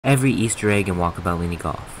every Easter egg in Walkabout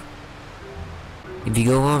Minigolf. If you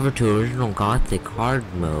go over to original Gothic hard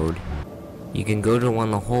mode, you can go to one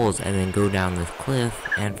of the holes and then go down this cliff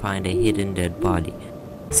and find a hidden dead body.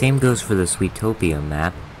 Same goes for the Sweetopia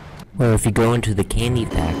map, where if you go into the candy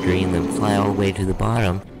factory and then fly all the way to the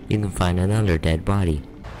bottom, you can find another dead body.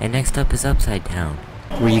 And next up is Upside Down,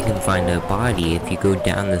 where you can find a body if you go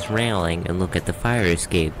down this railing and look at the fire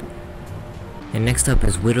escape. And next up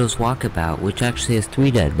is Widow's Walkabout, which actually has 3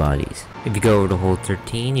 dead bodies. If you go over to hole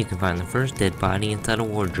 13, you can find the first dead body inside a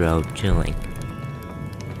wardrobe, chilling.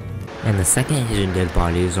 And the second hidden dead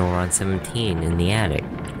body is over on 17 in the attic,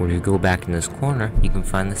 where if you go back in this corner, you can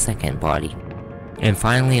find the second body. And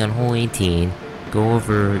finally on hole 18, go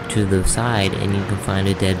over to the side and you can find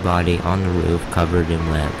a dead body on the roof covered in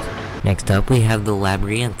webs. Next up we have the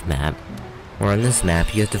Labyrinth map, where on this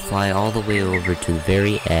map you have to fly all the way over to the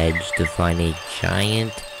very edge to find a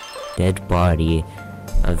giant dead body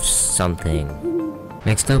of something.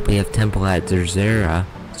 Next up we have Temple at Zerzura.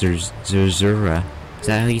 Zerzura. Is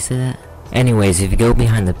that how you say that? Anyways, if you go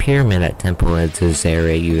behind the pyramid at Temple at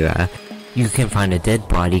Zerzura, you can find a dead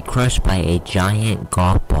body crushed by a giant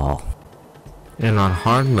golf ball. And on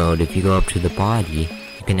hard mode, if you go up to the body,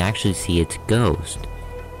 you can actually see its ghost.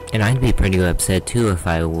 And I'd be pretty upset too if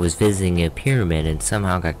I was visiting a pyramid and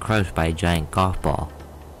somehow got crushed by a giant golf ball.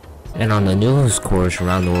 And on the newest course,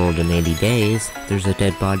 Around the World in 80 Days, there's a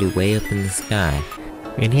dead body way up in the sky.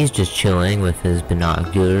 And he's just chilling with his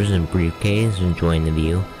binoculars and briefcase, enjoying the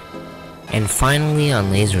view. And finally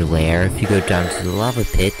on Laser Lair, if you go down to the lava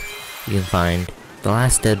pit, you can find the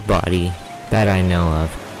last dead body that I know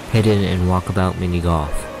of, hidden in Walkabout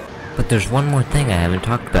Minigolf. But there's one more thing I haven't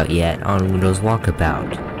talked about yet on Widow's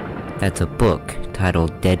Walkabout. That's a book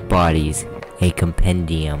titled Dead Bodies, a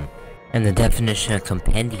Compendium. And the definition of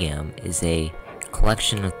compendium is a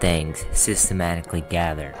collection of things systematically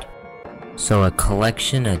gathered. So a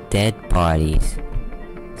collection of dead bodies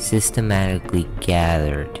systematically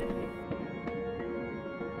gathered.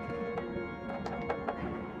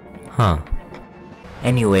 Huh.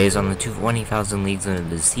 Anyways, on the 20,000 Leagues Under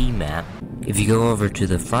the Sea map, if you go over to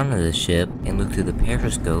the front of the ship and look through the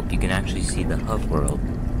periscope, you can actually see the hub world.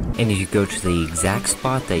 And if you go to the exact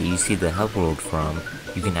spot that you see the hub world from,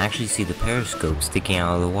 you can actually see the periscope sticking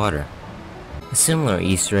out of the water. A similar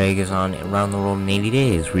Easter egg is on Around the World in 80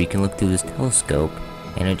 Days, where you can look through this telescope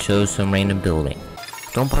and it shows some random building.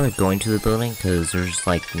 Don't bother going to the building because there's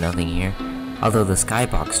like nothing here, although the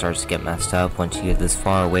skybox starts to get messed up once you get this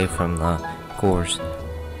far away from the course.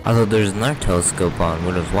 Although there's another telescope on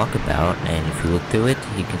Widow's Walkabout, and if you look through it,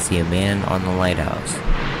 you can see a man on the lighthouse.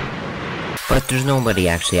 But there's nobody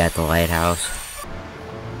actually at the lighthouse.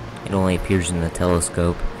 It only appears in the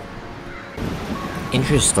telescope.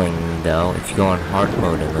 Interestingly though, if you go on hard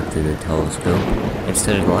mode and look through the telescope,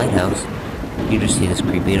 instead of the lighthouse, you just see this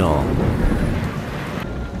creepy doll.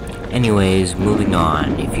 Anyways, moving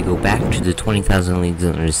on, if you go back to the 20,000 Leagues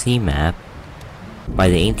Under the Sea map, by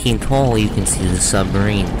the 18th hole you can see the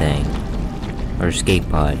submarine thing, or escape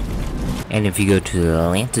pod. And if you go to the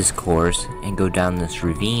Atlantis course and go down this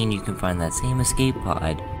ravine, you can find that same escape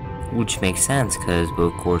pod, which makes sense because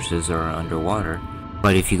both courses are underwater.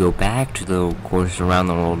 But if you go back to the course Around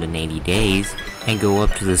the World in 80 Days and go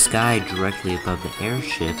up to the sky directly above the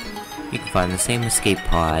airship, you can find the same escape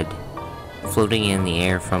pod floating in the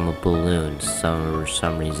air from a balloon for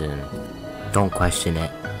some reason. Don't question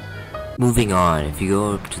it. Moving on, if you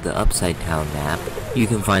go up to the Upside Down map, you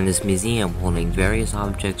can find this museum holding various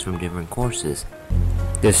objects from different courses.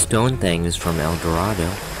 This stone thing is from El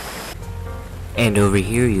Dorado. And over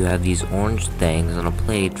here you have these orange things on a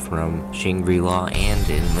plate from Shangri-La and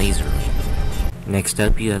in Laserland. Next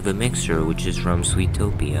up you have the mixer, which is from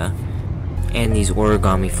Sweetopia. And these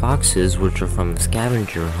origami foxes, which are from the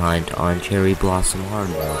scavenger hunt on Cherry Blossom Hard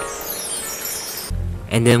Mode.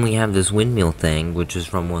 And then we have this windmill thing, which is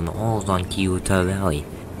from one of the halls on Kyoto Valley.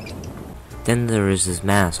 Then there is this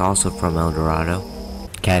mask, also from El Dorado.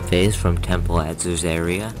 Cafes from Temple at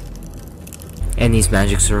Zerzura. And these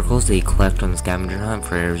magic circles that you collect on the scavenger hunt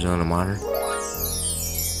for Arizona Modern.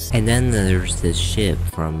 And then there's this ship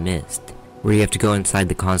from Myst, where you have to go inside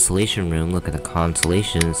the constellation room, look at the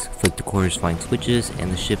constellations, flick the corresponding switches,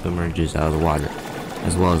 and the ship emerges out of the water,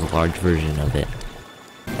 as well as a large version of it.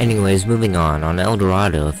 Anyways, moving on El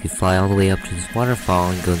Dorado, if you fly all the way up to this waterfall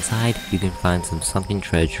and go inside, you can find some sunken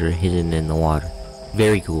treasure hidden in the water.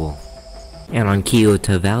 Very cool. And on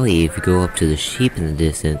Kyoto Valley, if you go up to the sheep in the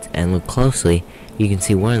distance and look closely, you can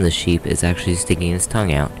see one of the sheep is actually sticking its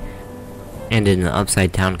tongue out. And in the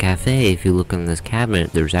Upside Down Cafe, if you look in this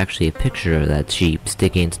cabinet, there's actually a picture of that sheep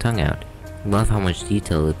sticking its tongue out. Love how much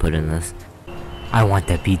detail they put in this. I want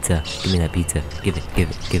that pizza. Give me that pizza. Give it, give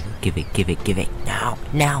it, give it, give it, give it, give it. Now,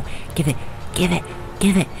 now. Give it, give it,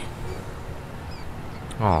 give it.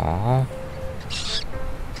 Aww.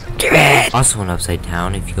 Give it! Also in Upside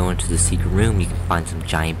Down, if you go into the secret room, you can find some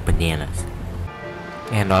giant bananas.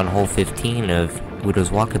 And on hole 15 of Widow's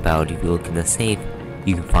Walkabout, if you look in the safe,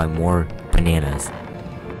 you can find more bananas.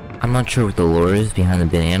 I'm not sure what the lore is behind the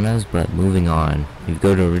bananas, but moving on. If you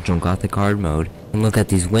go to original Gothic hard mode and look at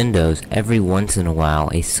these windows, every once in a while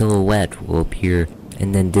a silhouette will appear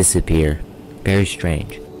and then disappear. Very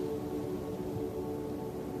strange.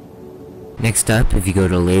 Next up, if you go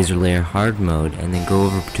to laser layer hard mode and then go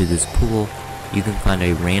over to this pool, you can find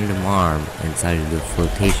a random arm inside of the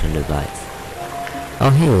flotation device. Oh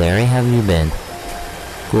hey Larry, how have you been?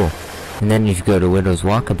 Cool. And then if you go to Widow's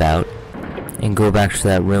Walkabout and go back to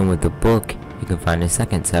that room with the book, you can find a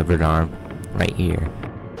second severed arm right here.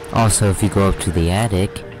 Also, if you go up to the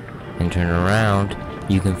attic and turn around,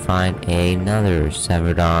 you can find another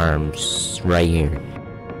severed arm right here.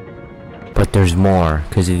 But there's more,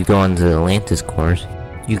 because if you go onto the Atlantis course,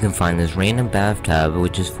 you can find this random bathtub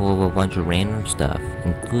which is full of a bunch of random stuff,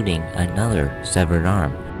 including another severed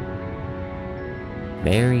arm.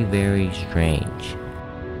 Very, very strange.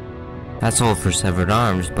 That's all for severed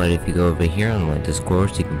arms, but if you go over here on the Atlantis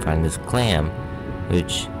course, you can find this Clam,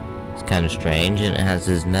 which is kind of strange, and it has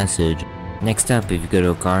this message. Next up, if you go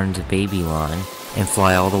to Gardens of Babylon and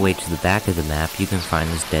fly all the way to the back of the map, you can find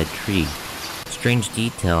this dead tree. Strange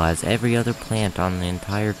detail, as every other plant on the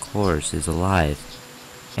entire course is alive.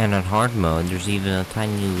 And on hard mode, there's even a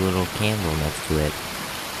tiny little candle next to it.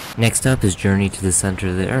 Next up is Journey to the Center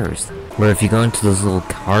of the Earth, where if you go into this little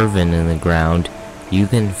carving in the ground, you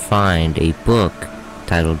can find a book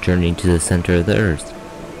titled Journey to the Center of the Earth.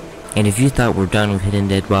 And if you thought we're done with hidden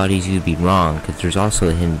dead bodies, you'd be wrong, because there's also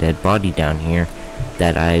a hidden dead body down here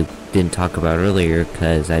that I didn't talk about earlier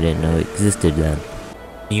because I didn't know it existed then.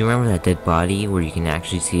 You remember that dead body where you can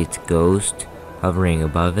actually see its ghost hovering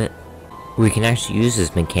above it? We can actually use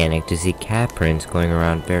this mechanic to see cat prints going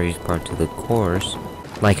around various parts of the course,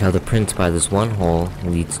 like how the prints by this one hole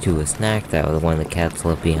leads to a snack that was one of the cats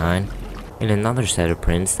left behind, and another set of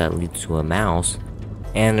prints that leads to a mouse,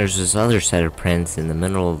 and there's this other set of prints in the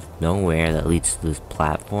middle of nowhere that leads to this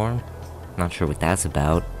platform. Not sure what that's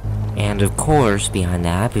about. And of course, behind the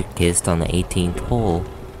abacus on the 18th hole,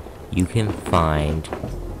 you can find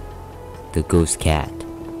the ghost cat.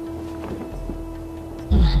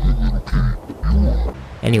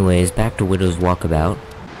 Anyways, back to Widow's Walkabout.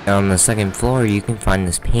 On the second floor, you can find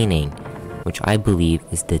this painting, which I believe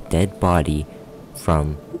is the dead body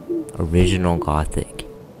from original Gothic.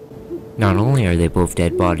 Not only are they both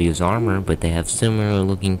dead bodies armor, but they have similar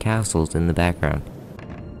looking castles in the background.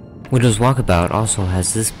 Widow's Walkabout also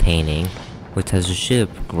has this painting, which has a ship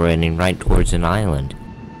running right towards an island.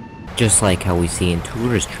 Just like how we see in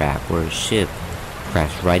Tourist Trap, where a ship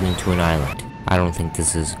crashed right into an island. I don't think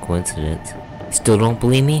this is a coincidence. Still don't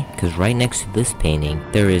believe me? Because right next to this painting,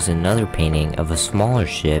 there is another painting of a smaller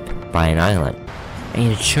ship by an island.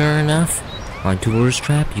 And sure enough, on Tourist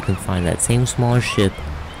Trap, you can find that same smaller ship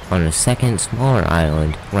on a second smaller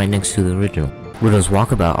island right next to the original. Widow's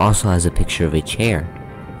Walkabout also has a picture of a chair.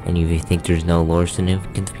 And if you think there's no lore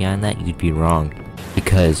significance behind that, you'd be wrong.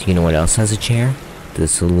 Because you know what else has a chair? The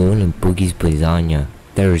saloon of Boogie's Blazania.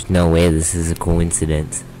 There is no way this is a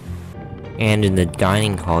coincidence. And in the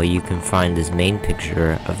dining hall, you can find this main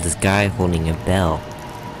picture of this guy holding a bell.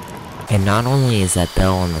 And not only is that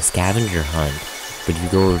bell on the scavenger hunt, but if you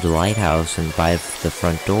go over to the lighthouse and by the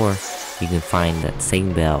front door, you can find that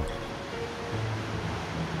same bell.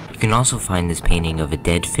 You can also find this painting of a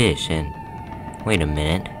dead fish, and wait a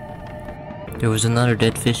minute. There was another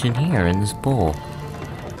dead fish in here in this bowl.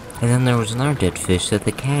 And then there was another dead fish that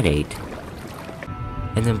the cat ate.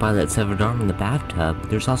 And then by that severed arm in the bathtub,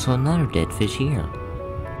 there's also another dead fish here.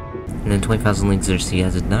 And then 20,000 Leagues Under Sea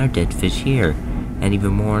has another dead fish here. And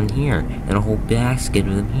even more in here. And a whole basket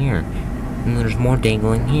of them here. And there's more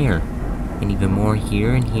dangling here. And even more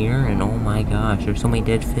here and here. And oh my gosh, there's so many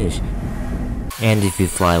dead fish. And if you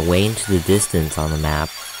fly way into the distance on the map,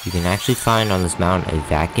 you can actually find on this mountain a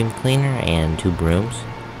vacuum cleaner and 2 brooms.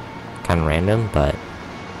 Kinda random, but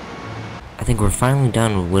I think we're finally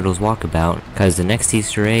done with Widow's Walkabout, because the next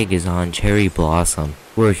Easter egg is on Cherry Blossom,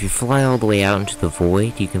 where if you fly all the way out into the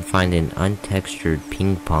void, you can find an untextured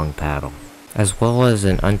ping pong paddle, as well as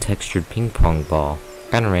an untextured ping pong ball.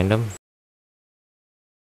 Kinda random,